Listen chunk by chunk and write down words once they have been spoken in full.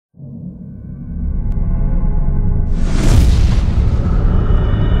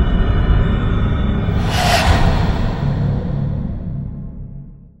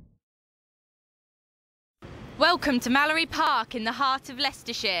Welcome to Mallory Park in the heart of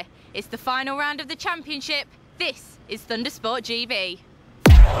Leicestershire. It's the final round of the championship. This is ThundersportGB.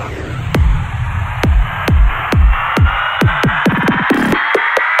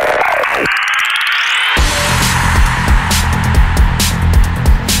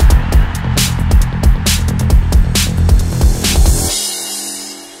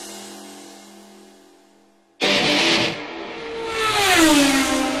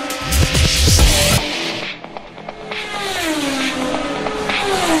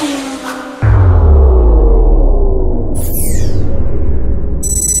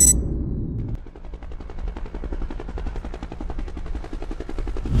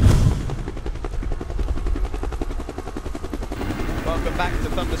 Welcome back to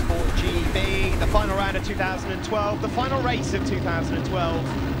ThundersportGB, the final round of 2012, the final race of 2012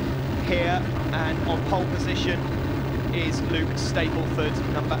 here, and on pole position is Luke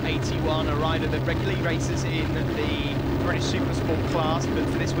Stapleford, number 81, a rider that regularly races in the British Supersport class, but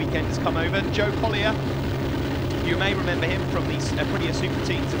for this weekend has come over. Joe Collier, you may remember him from the Aprilia Super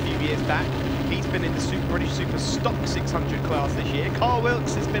Teams a few years back. He's been in the British Super Stock 600 class this year. Carl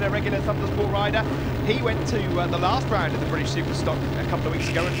Wilkes has been a regular Thundersport rider. He went to the last round of the British Super Stock a couple of weeks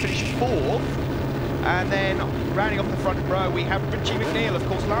ago and finished 4th. And then rounding off the front row, we have Richie McNeil, of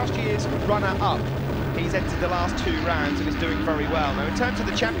course, last year's runner-up. He's entered the last 2 rounds and is doing very well. Now, in terms of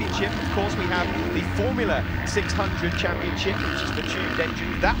the championship, of course, we have the Formula 600 Championship, which is the tuned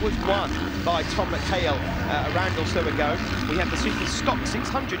engine. That was won by Tom McHale a round or so ago. We have the Super Stock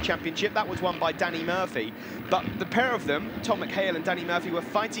 600 Championship. That was won by Danny Murphy. But the pair of them, Tom McHale and Danny Murphy, were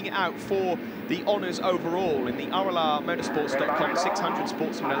fighting it out for the honours overall in the RLR Motorsports.com 600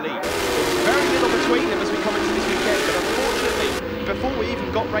 Sportsman Elite. Very little between them as we come into this weekend, but unfortunately, before we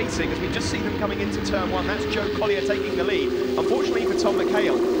even got racing, as we just see them coming into turn 1, that's Joe Collier taking the lead. Unfortunately for Tom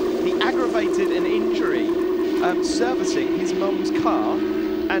McHale, he aggravated an injury servicing his mum's car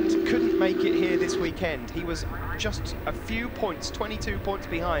and couldn't make it here this weekend. He was just a few points, 22 points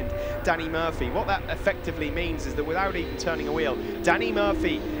behind Danny Murphy. What that effectively means is that without even turning a wheel, Danny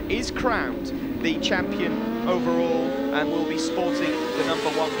Murphy is crowned the champion overall and will be sporting the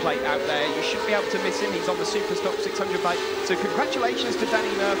 #1 plate out there. You shouldn't be able to miss him. He's on the Super Stock 600 plate. So congratulations to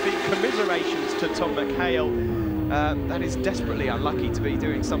Danny Murphy, commiserations to Tom McHale. That is desperately unlucky to be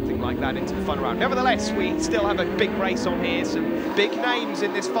doing something like that into the final round. Nevertheless, we still have a big race on here. Some big names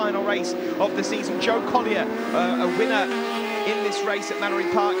in this final race of the season. Joe Collier, a winner in this race at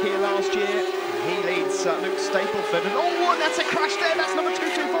Mallory Park here last year. He leads Luke Stapleford. And oh, that's a crash there. That's number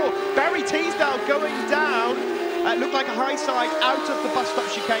 224. Barry Teasdale going down. It looked like a high side out of the bus stop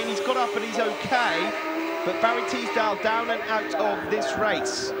chicane. He's got up and he's okay. But Barry Teasdale down and out of this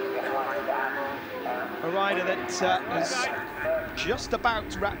race. A rider that has just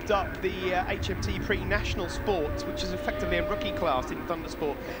about wrapped up the HMT Pre-National Sports, which is effectively a rookie class in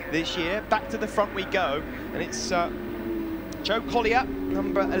Thundersport this year. Back to the front we go, and it's Joe Collier,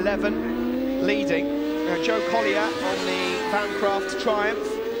 number 11, leading. Joe Collier on the Vancraft Triumph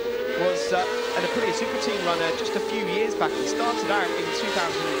was an Aprilia Super Team runner just a few years back. He started out in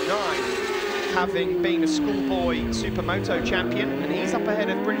 2009. Having been a schoolboy Supermoto champion, and he's up ahead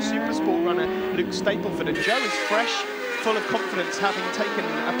of British Supersport runner Luke Stapleford. And Joe is fresh, full of confidence, having taken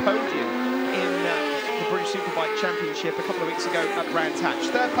a podium in the British Superbike Championship a couple of weeks ago at Brands Hatch.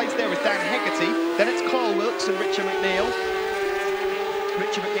 Third place there is Dan Hegarty, then it's Carl Wilkes and Richard McNeil.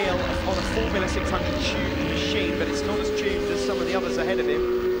 Richard McNeil on a Formula 600 tuned machine, but it's not as tuned as some of the others ahead of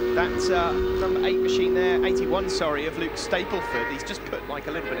him. That's number 8 machine there, 81, sorry, of Luke Stapleford. He's just put like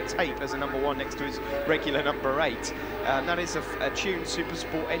a little bit of tape as a #1 next to his regular number 8. That is a tuned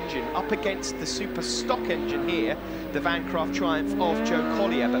Supersport engine up against the Super Stock engine here, the Vancraft Triumph of Joe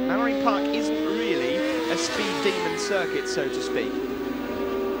Collier. But Mallory Park isn't really a speed demon circuit, so to speak.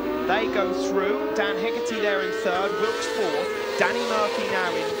 They go through, Dan Hegarty there in 3rd, Wilkes 4th, Danny Murphy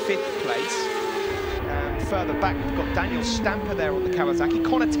now in 5th place. Further back, we've got Daniel Stamper there on the Kawasaki.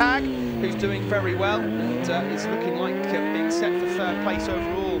 Connor Tagg, who's doing very well and is looking like being set for 3rd place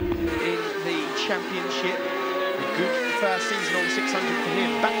overall in the championship. A good first season on 600 for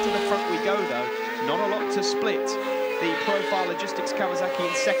him. Back to the front we go, though. Not a lot to split. The Profile Logistics Kawasaki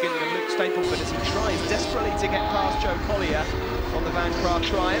in 2nd, and Luke Stapleford as he tries desperately to get past Joe Collier on the Vancraft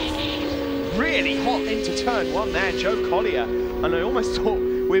Triumph. Really hot into turn 1 there, Joe Collier. And I almost thought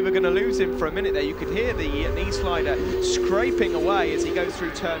we were going to lose him for a minute there. You could hear the knee slider scraping away as he goes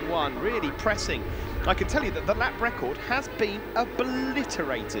through turn 1, really pressing. I can tell you that the lap record has been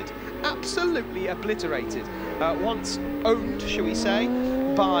obliterated, absolutely obliterated. Once owned, shall we say,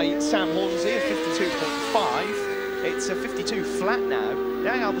 by Sam Hornsey, 52.5. It's a 52 flat now.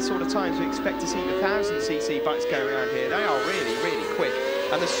 They are the sort of times we expect to see the 1000cc bikes going around here. They are really, really quick.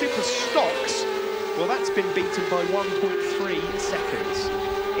 And the super stocks, well, that's been beaten by 1.3 seconds.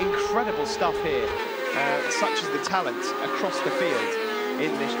 Incredible stuff here, such as the talent across the field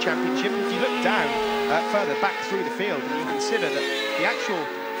in this championship. If you look down further back through the field and you consider that the actual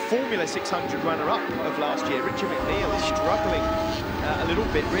Formula 600 runner-up of last year, Richard McNeil, is struggling a little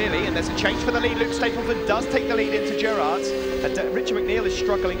bit, really, and there's a change for the lead. Luke Stapleford does take the lead into Gerrard's. Richard McNeil is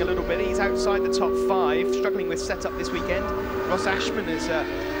struggling a little bit. He's outside the top 5, struggling with setup this weekend. Ross Ashman is a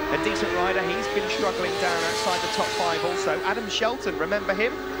decent rider. He's been struggling down outside the top 5 also. Adam Shelton, remember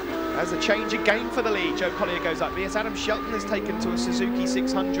him? As a change again for the lead. Joe Collier goes up. Yes, Adam Shelton is taken to a Suzuki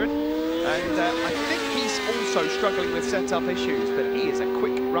 600. And I think he's also struggling with setup issues, but he is a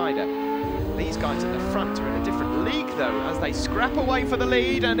quick rider. These guys at the front are in a different league, though, as they scrap away for the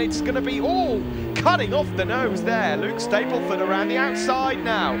lead, and it's going to be all cutting off the nose there. Luke Stapleford around the outside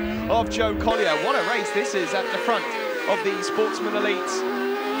now of Joe Collier. What a race this is at the front of the Sportsman Elite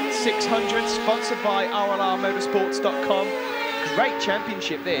 600, sponsored by RLRmotorsports.com. Great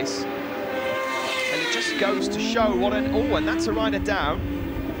championship, this. And it just goes to show what an... Oh, and that's a rider down.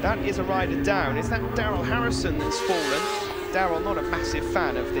 That is a rider down. Is that Daryl Harrison that's fallen? Daryl, not a massive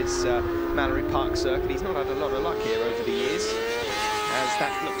fan of this Mallory Park circuit. He's not had a lot of luck here over the years. As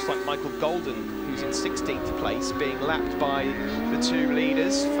that looks like Michael Golden, who's in 16th place, being lapped by the 2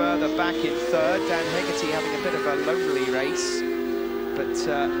 leaders. Further back in 3rd, Dan Hegarty having a bit of a lonely race, but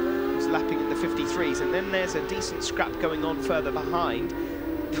was lapping in the 53s. And then there's a decent scrap going on further behind.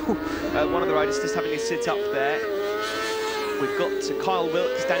 One of the riders just having a sit up there. We've got Kyle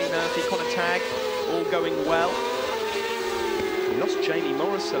Wilkes, Danny Murphy, Connor Tagg, all going well. We lost Jamie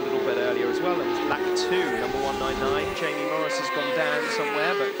Morris a little bit earlier as well, and lap 2, number 199. Jamie Morris has gone down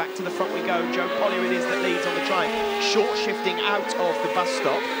somewhere, but back to the front we go. Joe Collier it is that leads on the drive. Short shifting out of the bus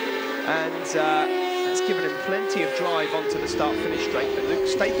stop, and that's given him plenty of drive onto the start-finish straight. But Luke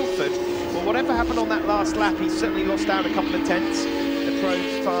Stapleford, well, whatever happened on that last lap, he certainly lost out a couple of tenths. The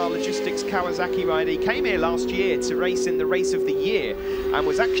Profile Logistics Kawasaki rider, he came here last year to race in the race of the year and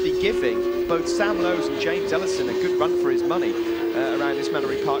was actually giving both Sam Lowes and James Ellison a good run for his money around this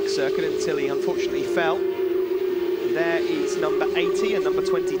Mallory Park circuit until he unfortunately fell. There is number 80 and number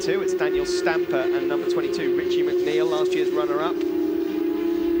 22. It's Daniel Stamper and number 22, Richie McNeil, last year's runner-up.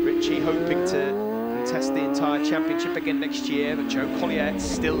 Richie hoping to contest the entire championship again next year, but Joe Collier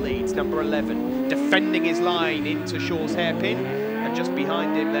still leads, number 11, defending his line into Shaw's hairpin. And just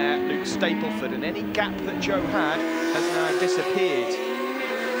behind him there, Luke Stapleford, and any gap that Joe had has now disappeared.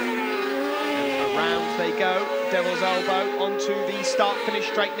 And around they go, Devil's Elbow onto the start-finish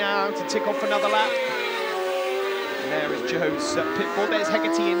straight now to tick off another lap. And there is Joe's pitfall. There's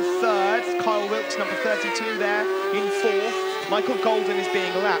Hegarty in 3rd, Kyle Wilkes, number 32 there, in 4th. Michael Golden is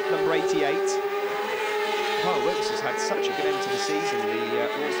being lapped, number 88. Kyle Wilkes has had such a good end to the season, the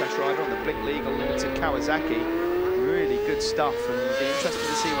All-Slash rider on the Blink League Unlimited Kawasaki. Really good stuff, and it'll be interesting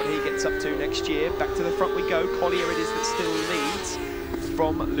to see what he gets up to next year. Back to the front we go. Collier it is that still leads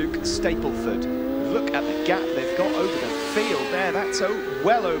from Luke Stapleford. Look at the gap they've got over the field there. That's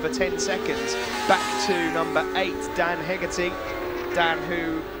well over 10 seconds. Back to number 8, Dan Hegarty. Dan,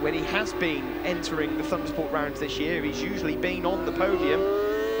 who, when he has been entering the Thundersport rounds this year, he's usually been on the podium,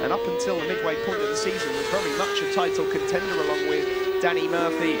 and up until the midway point of the season was very much a title contender along with Danny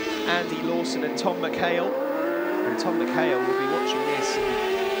Murphy, Andy Lawson and Tom McHale. And Tom McHale will be watching this,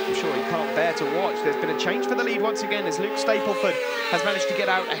 and I'm sure he can't bear to watch. There's been a change for the lead once again as Luke Stapleford has managed to get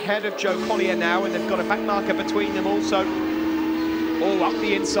out ahead of Joe Collier now, and they've got a back marker between them also. All up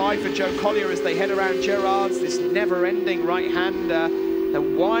the inside for Joe Collier as they head around Gerrard's, this never-ending right-hander. They're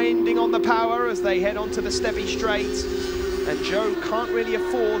winding on the power as they head onto the Stevie Straight, and Joe can't really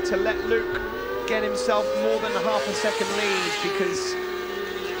afford to let Luke get himself more than a half a second lead, because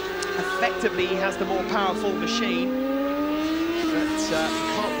effectively he has the more powerful machine, but he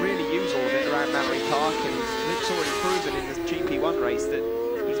can't really use all of it around Mallory Park, and Luke's already proven in the GP1 race that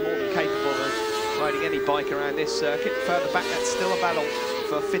he's more than capable of riding any bike around this circuit. Further back, that's still a battle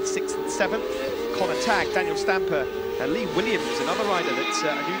for 5th, 6th and 7th. Connor Tagg, Daniel Stamper and Lee Williams, another rider that's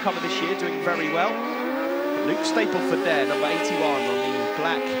a newcomer this year, doing very well. Luke Stapleford there, number 81 on the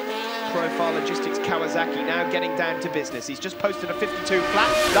black Profile Logistics Kawasaki, now getting down to business. He's just posted a 52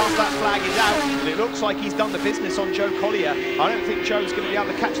 flat. Last lap flag is out, and it looks like he's done the business on Joe Collier. I don't think Joe's going to be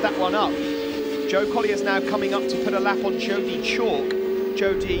able to catch that one up. Joe Collier's now coming up to put a lap on Jody Chalk.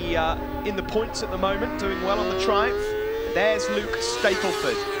 Jody in the points at the moment, doing well on the Triumph. There's Luke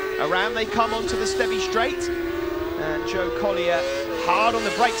Stapleford. Around they come onto the Stevie Straight, and Joe Collier hard on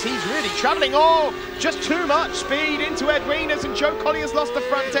the brakes. He's really travelling. Oh, just too much speed into Ed Wieners, and Joe Collier's lost the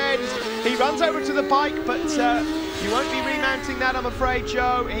front end. He runs over to the bike, but you won't be remounting that, I'm afraid,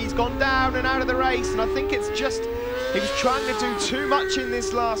 Joe. He's gone down and out of the race, and I think it's just he was trying to do too much in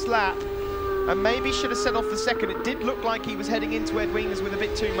this last lap, and maybe should have set off the second. It did look like he was heading into Ed Wieners with a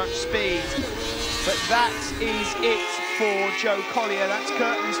bit too much speed. But that is it for Joe Collier. That's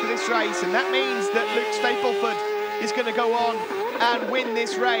curtains for this race, and that means that Luke Stapleford is going to go on and win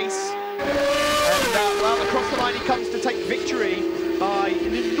this race. And well, across the line he comes to take victory by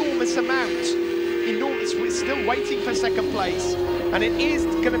an enormous amount. Enormous. We're still waiting for second place, and it is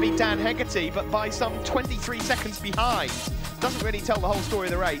going to be Dan Hegarty, but by some 23 seconds behind. Doesn't really tell the whole story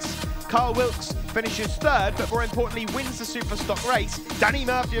of the race. Kyle Wilkes finishes third, but more importantly wins the Superstock race. Danny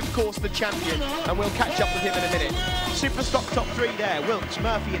Murphy, of course, the champion, and we'll catch up with him in a minute. Superstock top three there, Wilkes,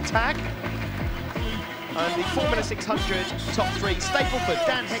 Murphy and Tag. And the Formula 600 top three, Stapleford,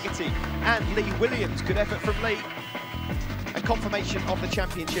 Dan Hegarty and Lee Williams. Good effort from Lee. And confirmation of the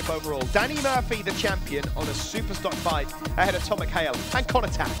championship overall. Danny Murphy, the champion, on a Superstock bike ahead of Tom McHale and Connor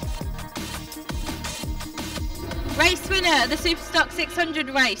Tag. Race winner of the Superstock 600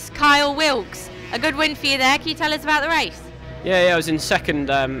 race, Kyle Wilkes. A good win for you there. Can you tell us about the race? Yeah, I was in second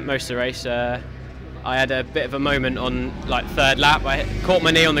most of the race. I had a bit of a moment on like third lap. I caught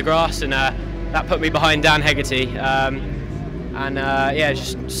my knee on the grass, and that put me behind Dan Hegarty. Yeah,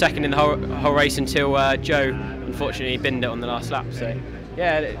 just second in the whole race until Joe unfortunately binned it on the last lap. So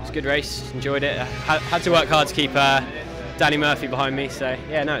yeah, it was a good race. Enjoyed it. I had to work hard to keep Danny Murphy behind me. So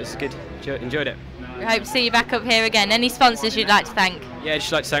yeah, no, it was good. Enjoyed it. We hope to see you back up here again. Any sponsors you'd like to thank? Yeah, I'd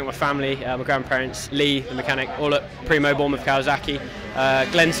just like to thank my family, my grandparents, Lee, the mechanic, all at Primo Bournemouth Kawasaki,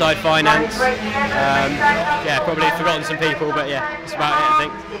 Glenside Finance. Yeah, probably forgotten some people, but yeah, that's about it, I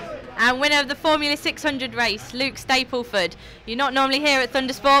think. And winner of the Formula 600 race, Luke Stapleford. You're not normally here at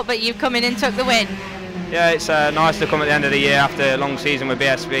Thundersport, but you've come in and took the win. Yeah, it's nice to come at the end of the year after a long season with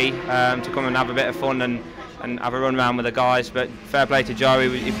BSV, to come and have a bit of fun and have a run around with the guys. But fair play to Joe,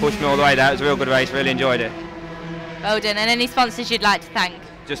 he pushed me all the way there. It was a real good race, really enjoyed it. Well done. And any sponsors you'd like to thank?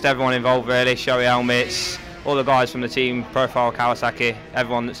 Just everyone involved really, Shoei Helmets, all the guys from the team, Profile, Kawasaki,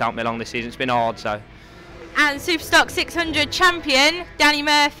 everyone that's helped me along this season. It's been hard, so. And Superstock 600 champion, Danny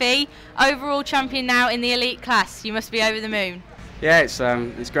Murphy, overall champion now in the elite class. You must be over the moon. Yeah, it's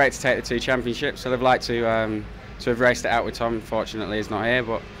great to take the two championships. I'd have liked to have raced it out with Tom. Unfortunately, he's not here,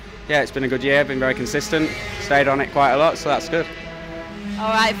 but yeah, it's been a good year. Been very consistent, stayed on it quite a lot, so that's good. All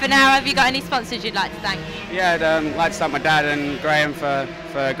right, for now, have you got any sponsors you'd like to thank? Yeah, I'd like to thank my dad and Graham for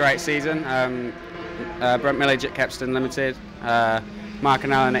a great season. Brent Millage at Kepston Limited, Mark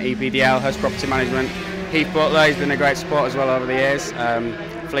and Allen at EBDL, Host Property Management, Heath Butler, he's been a great support as well over the years.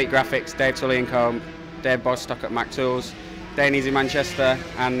 Fleet Graphics, Dave Tully & Co, Dave Bostock at Mac Tools, Dane Easy Manchester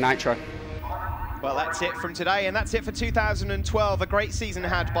and Nitro. Well, that's it from today, and that's it for 2012. A great season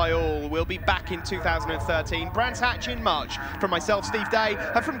had by all. We'll be back in 2013. Brands Hatch in March. From myself, Steve Day,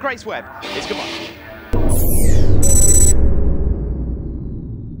 and from Grace Webb, it's goodbye.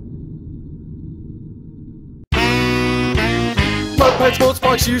 Moped, sports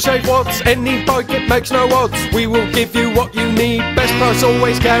bikes, you save watts. Any bike, it makes no odds. We will give you what you need. Best price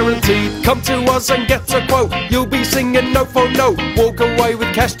always guaranteed. Come to us and get a quote. You'll be singing note for note. Walk away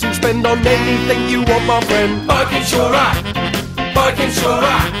with cash to spend on anything you want, my friend. Bike Insurer, Bike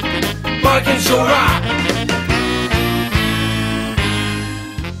Insurer, Bike Insurer.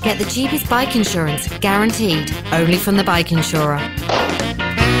 Get the cheapest bike insurance, guaranteed, only from the Bike Insurer.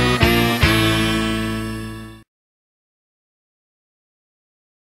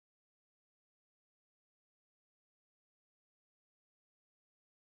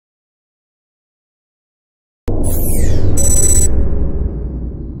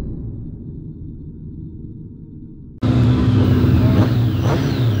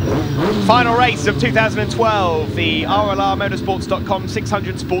 Final race of 2012, the RLR Motorsports.com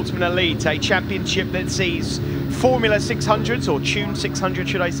 600 Sportsman Elite, a championship that sees Formula 600s, or tuned 600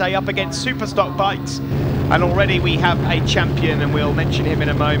 should I say, up against Superstock bikes. And already we have a champion, and we'll mention him in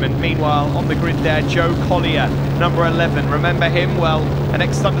a moment. Meanwhile, on the grid there, Joe Collier, number 11. Remember him? Well, an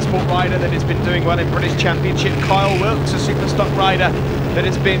ex-Thundersport rider that has been doing well in British Championship. Kyle Wilkes, a Superstock rider that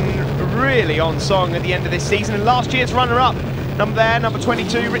has been really on song at the end of this season. And last year's runner-up, number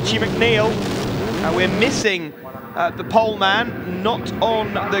 22, Richie McNeil. We're missing the pole man, not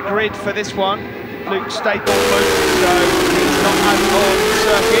on the grid for this one, Luke Stapleford, so he's not on the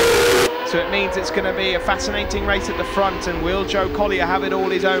circuit. So it means it's going to be a fascinating race at the front, and will Joe Collier have it all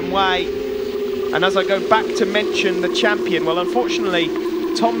his own way? And as I go back to mention the champion, well, unfortunately,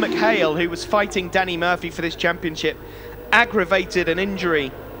 Tom McHale, who was fighting Danny Murphy for this championship, aggravated an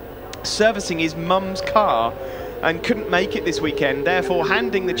injury servicing his mum's car and couldn't make it this weekend, therefore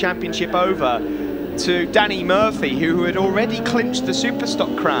handing the championship over to Danny Murphy, who had already clinched the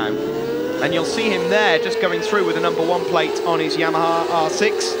Superstock crown. And you'll see him there just going through with the #1 plate on his Yamaha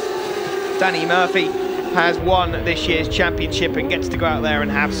R6. Danny Murphy has won this year's championship and gets to go out there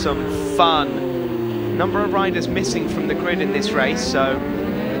and have some fun. Number of riders missing from the grid in this race, so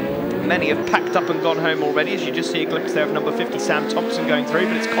many have packed up and gone home already, as you just see a glimpse there of number 50 Sam Thompson going through,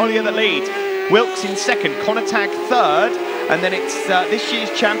 but it's Collier that leads. Wilkes in second, Conatag third, and then it's this year's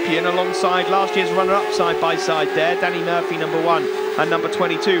champion alongside last year's runner-up side by side there, Danny Murphy #1 and number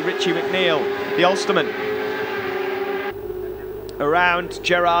 22 Richie McNeil, the Ulsterman. Around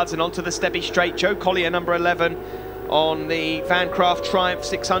Gerrards and onto the Stebby straight, Joe Collier number 11 on the Vancraft Triumph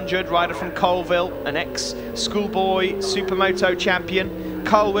 600, rider from Colville, an ex-schoolboy supermoto champion.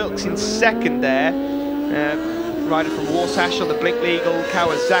 Carl Wilkes in second there, rider from Warsash on the Blink Legal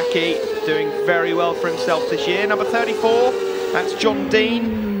Kawasaki, doing very well for himself this year. Number 34, that's John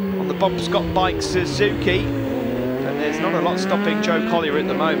Dean on the Bob Scott bike Suzuki. And there's not a lot stopping Joe Collier at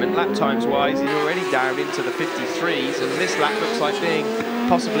the moment, lap times wise. He's already down into the 53s, and this lap looks like being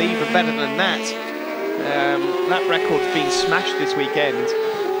possibly even better than that. Lap record's been smashed this weekend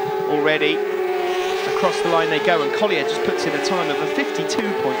already. Across the line they go, and Collier just puts in a time of a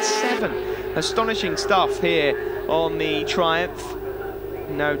 52.7. Astonishing stuff here on the Triumph.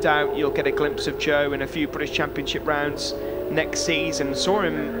 No doubt you'll get a glimpse of Joe in a few British Championship rounds next season. Saw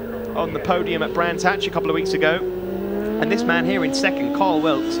him on the podium at Brands Hatch a couple of weeks ago. And this man here in second, Carl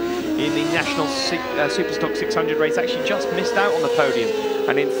Wilkes, in the National Superstock 600 race, actually just missed out on the podium.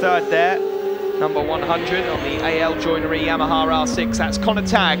 And in third there, number 100 on the AL Joinery Yamaha R6, that's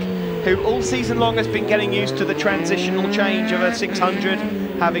Conatag, who all season long has been getting used to the transitional change of a 600,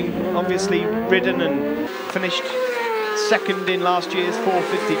 having obviously ridden and finished second in last year's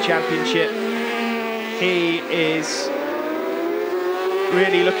 450 championship. He is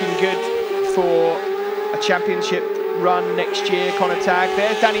really looking good for a championship run next year. Conatag,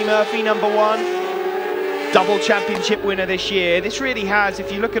 there's Danny Murphy, #1, double championship winner this year. This really has,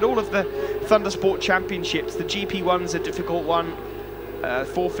 if you look at all of the Thundersport championships, the GP1's a difficult one,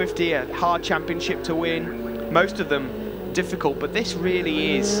 450 a hard championship to win, most of them difficult, but this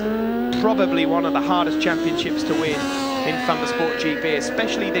really is probably one of the hardest championships to win in ThundersportGB,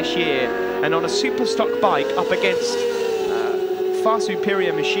 especially this year, and on a super stock bike up against far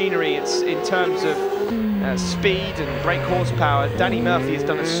superior machinery in terms of speed and brake horsepower. Danny Murphy has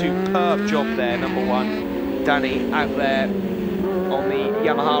done a superb job there, #1. Danny out there on the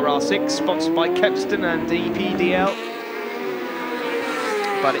Yamaha R6, sponsored by Kepston and EPDL.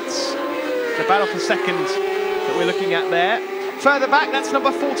 But it's the battle for second that we're looking at there. Further back, that's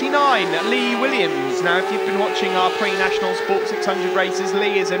number 49, Lee Williams. Now, if you've been watching our pre-national Sport 600 races,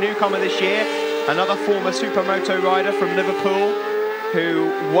 Lee is a newcomer this year, another former supermoto rider from Liverpool, who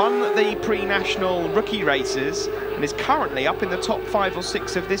won the pre-national rookie races and is currently up in the top 5 or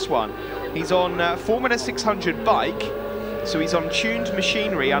 6 of this one. He's on Formula 600 bike, so he's on tuned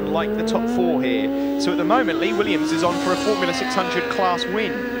machinery, unlike the top 4 here. So at the moment, Lee Williams is on for a Formula 600 class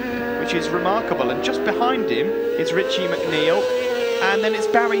win, which is remarkable. And just behind him is Richie McNeil, and then it's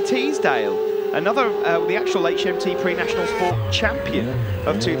Barry Teasdale, another, the actual HMT Pre-National Sport champion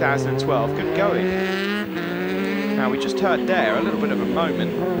of 2012. Good going. Now, we just heard there a little bit of a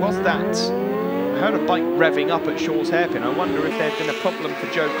moment. Was that, I heard a bike revving up at Shaw's Hairpin. I wonder if there'd been a problem for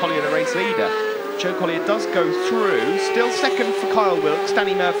Joe Collier, the race leader. Joe Collier does go through, still second for Kyle Wilkes,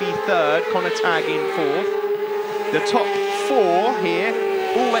 Danny Murphy third, Conatag in fourth. The top 4 here,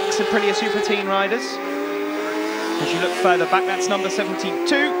 all ex-Aprilia Super Teen riders. As you look further back, that's number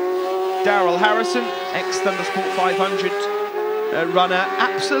 72, Daryl Harrison, ex-Thundersport 500 runner,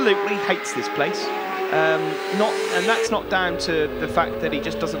 absolutely hates this place. And that's not down to the fact that he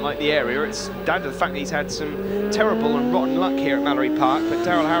just doesn't like the area, it's down to the fact that he's had some terrible and rotten luck here at Mallory Park. But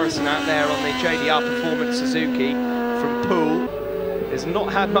Daryl Harrison out there on the JDR Performance Suzuki from Poole has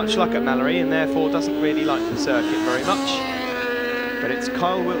not had much luck at Mallory, and therefore doesn't really like the circuit very much. But it's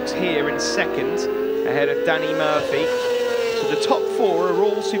Kyle Wilkes here in second, ahead of Danny Murphy. So the top 4 are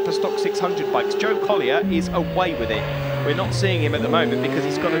all Superstock 600 bikes. Joe Collier is away with it. We're not seeing him at the moment because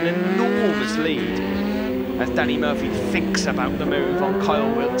he's got an enormous lead, as Danny Murphy thinks about the move on Kyle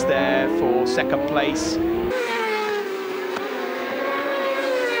Wilkes there for second place.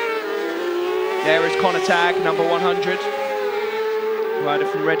 There is Conatag, number 100, rider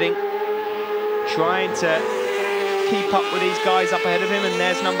from Reading, trying to keep up with these guys up ahead of him. And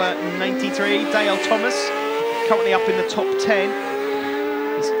there's number 93, Dale Thomas, currently up in the top 10.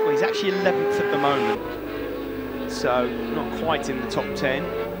 He's actually 11th at the moment. so not quite in the top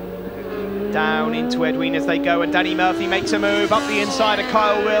 10. Down into Edwin as they go, and Danny Murphy makes a move up the inside of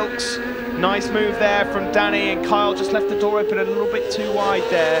Kyle Wilkes. Nice move there from Danny, and Kyle just left the door open a little bit too wide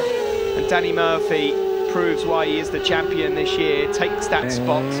there. And Danny Murphy proves why he is the champion this year, takes that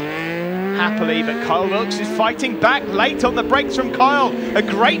spot happily, but Kyle Wilkes is fighting back late on the brakes from Kyle. A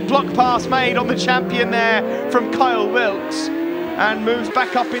great block pass made on the champion there from Kyle Wilkes, and moves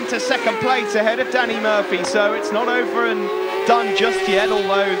back up into second place ahead of Danny Murphy. So it's not over and done just yet,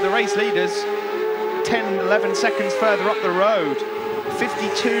 although the race leaders 10-11 seconds further up the road.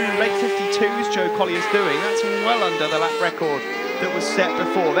 52, late 52s Joe Collier's doing. That's well under the lap record that was set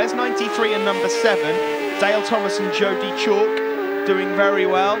before. There's 93 and number 7. Dale Thomas and Jody Chalk doing very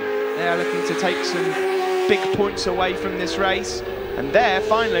well. They're looking to take some big points away from this race. And there,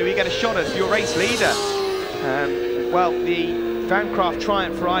 finally, we get a shot at your race leader. Well, the Vancraft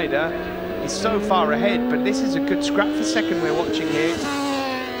Triumph rider is so far ahead, but this is a good scrap for second we're watching here.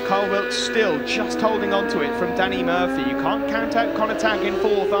 Kyle Wilkes still just holding on to it from Danny Murphy. You can't count out Connor Tagg in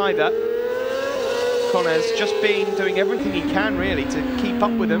fourth either. Connor's just been doing everything he can, really, to keep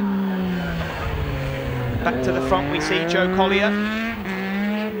up with him. Back to the front, we see Joe Collier,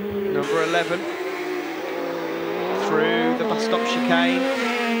 number 11, through the bus stop chicane.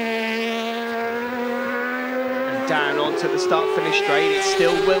 And down onto the start-finish straight. It's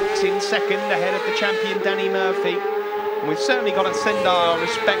still Wilkes in second, ahead of the champion Danny Murphy. And we've certainly got to send our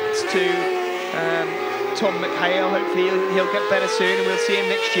respects to Tom McHale. Hopefully he'll get better soon, and we'll see him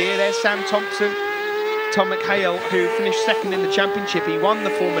next year. There's Sam Thompson. Tom McHale, who finished second in the championship. He won the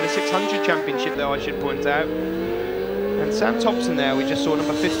Formula 600 championship, though, I should point out. And Sam Thompson there, we just saw,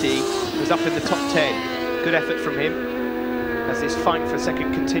 number 50, was up in the top 10. Good effort from him as this fight for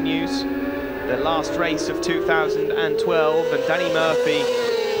second continues. The last race of 2012, and Danny Murphy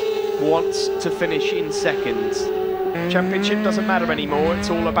wants to finish in second. Championship doesn't matter anymore, it's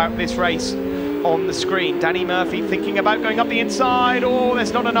all about this race on the screen. Danny Murphy thinking about going up the inside. Oh,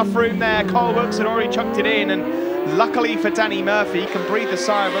 there's not enough room there. Kyle Wilkes had already chucked it in, and luckily for Danny Murphy, he can breathe a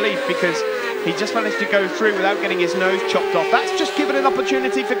sigh of relief because he just managed to go through without getting his nose chopped off. That's just given an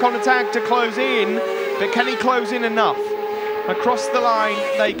opportunity for Connor Tagg to close in, but can he close in enough? Across the line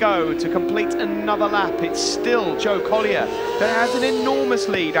they go to complete another lap. It's still Joe Collier that has an enormous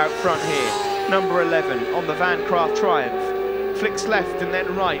lead out front here. Number 11 on the Vancraft Triumph. Flicks left and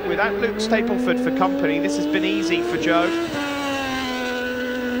then right without Luke Stapleford for company. This has been easy for Joe.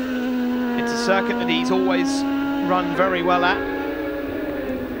 It's a circuit that he's always run very well at.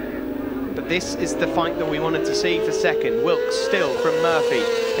 But this is the fight that we wanted to see for second. Wilkes still from Murphy,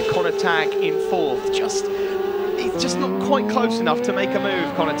 and Connor Tagg in fourth. He's just not quite close enough to make a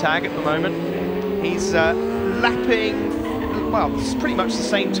move, Connor Tagg, at the moment. He's lapping, well, it's pretty much the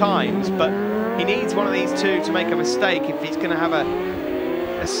same times, but he needs one of these two to make a mistake if he's going to have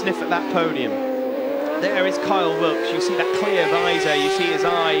a sniff at that podium. There is Kyle Wilkes. You see that clear visor, you see his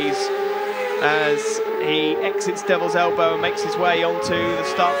eyes as he exits Devil's Elbow and makes his way onto the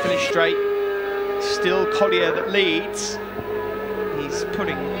start-finish straight. Still Collier that leads. He's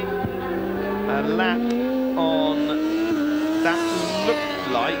putting a lap on that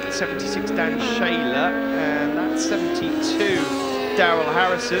looked like 76 Dan Shaler, and that's 72 Darrell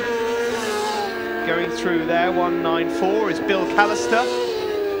Harrison. Going through there, 194 is Bill Callister.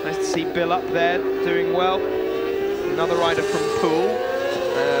 Nice to see Bill up there doing well. Another rider from Poole,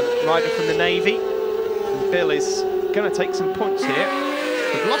 rider from the Navy. And Bill is going to take some points here.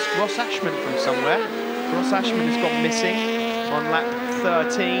 We've lost Ross Ashman from somewhere. Ross Ashman has gone missing on lap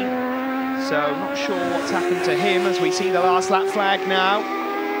 13. So not sure what's happened to him as we see the last lap flag now.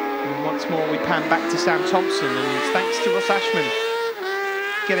 And once more we pan back to Sam Thompson, and thanks to Ross Ashman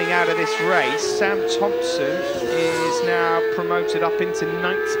getting out of this race, Sam Thompson is now promoted up into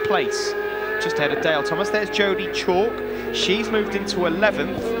 9th place, just ahead of Dale Thomas. There's Jody Chalk. She's moved into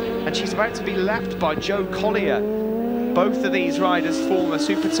 11th, and she's about to be lapped by Joe Collier. Both of these riders former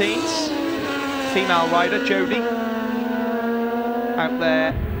super teams. Female rider, Jody, out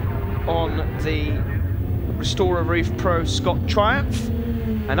there on the Restorer Roof Pro Scott Triumph.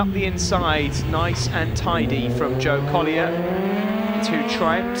 And up the inside, nice and tidy from Joe Collier. Two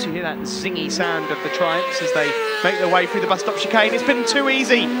Triumphs. You hear that zingy sound of the Triumphs as they make their way through the bus stop chicane. It's been too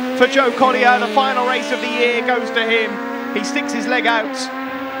easy for Joe Collier. The final race of the year goes to him. He sticks his leg out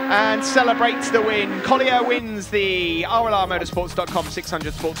and celebrates the win. Collier wins the RLR Motorsports.com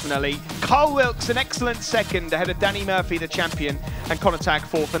 600 Sportsman Elite. Kyle Wilkes an excellent second ahead of Danny Murphy, the champion, and Connor Tagg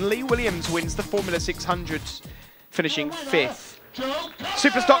fourth. And Lee Williams wins the Formula 600, finishing fifth.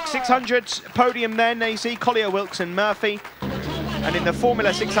 Superstock 600 podium then. There you see Collier, Wilkes and Murphy. And in the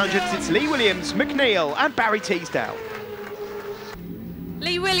Formula 600s, it's Lee Williams, McNeil and Barry Teasdale.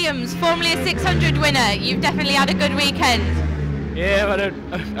 Lee Williams, Formula 600 winner. You've definitely had a good weekend. Yeah, I've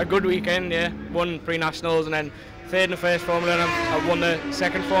had a good weekend, yeah. Won pre-nationals and then third in the first Formula and I won the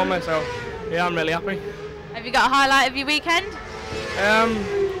second Formula, so yeah, I'm really happy. Have you got a highlight of your weekend?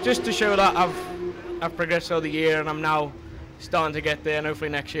 Just to show that I've progressed over the year and I'm now starting to get there, and hopefully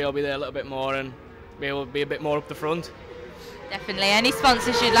next year I'll be there a little bit more and be able to be a bit more up the front. Definitely. Any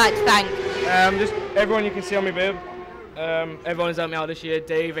sponsors you'd like to thank? Just everyone you can see on my bib. Everyone who's helped me out this year.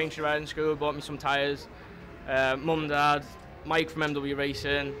 Dave, Ancient Riding School, bought me some tyres. Mum, Dad, Mike from MW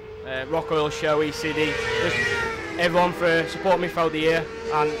Racing, Rock Oil Show, ECD. Just everyone for supporting me throughout the year,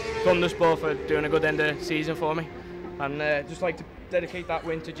 and Thundersport for doing a good end of season for me. And just like to dedicate that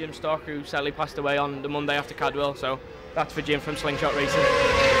win to Jim Stock, who sadly passed away on the Monday after Cadwell. So that's for Jim from Slingshot Racing.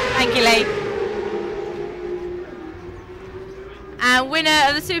 Thank you, Lee. And winner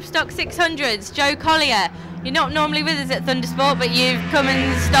of the Superstock 600s, Joe Collier. You're not normally with us at Thundersport, but you've come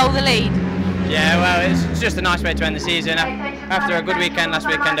and stole the lead. Yeah, well, it's just a nice way to end the season. After a good weekend last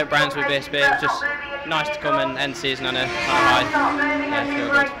weekend at Brands with BSB, it was just nice to come and end the season on a high. Yeah, feel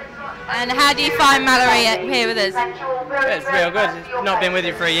good. And how do you find Mallory here with us? Yeah, it's real good. It's not been with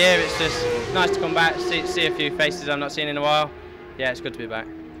you for a year. It's just nice to come back, see a few faces I've not seen in a while. Yeah, it's good to be back.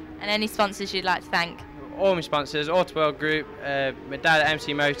 And any sponsors you'd like to thank? All my sponsors, Autoworld Group, my dad at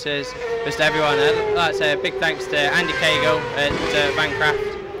MC Motors, just everyone. I'd like to say a big thanks to Andy Cagle at Van Craft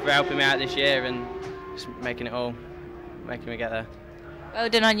for helping me out this year and just making me get there. Well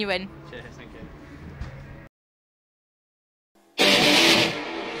done on your win. Cheers, thank you.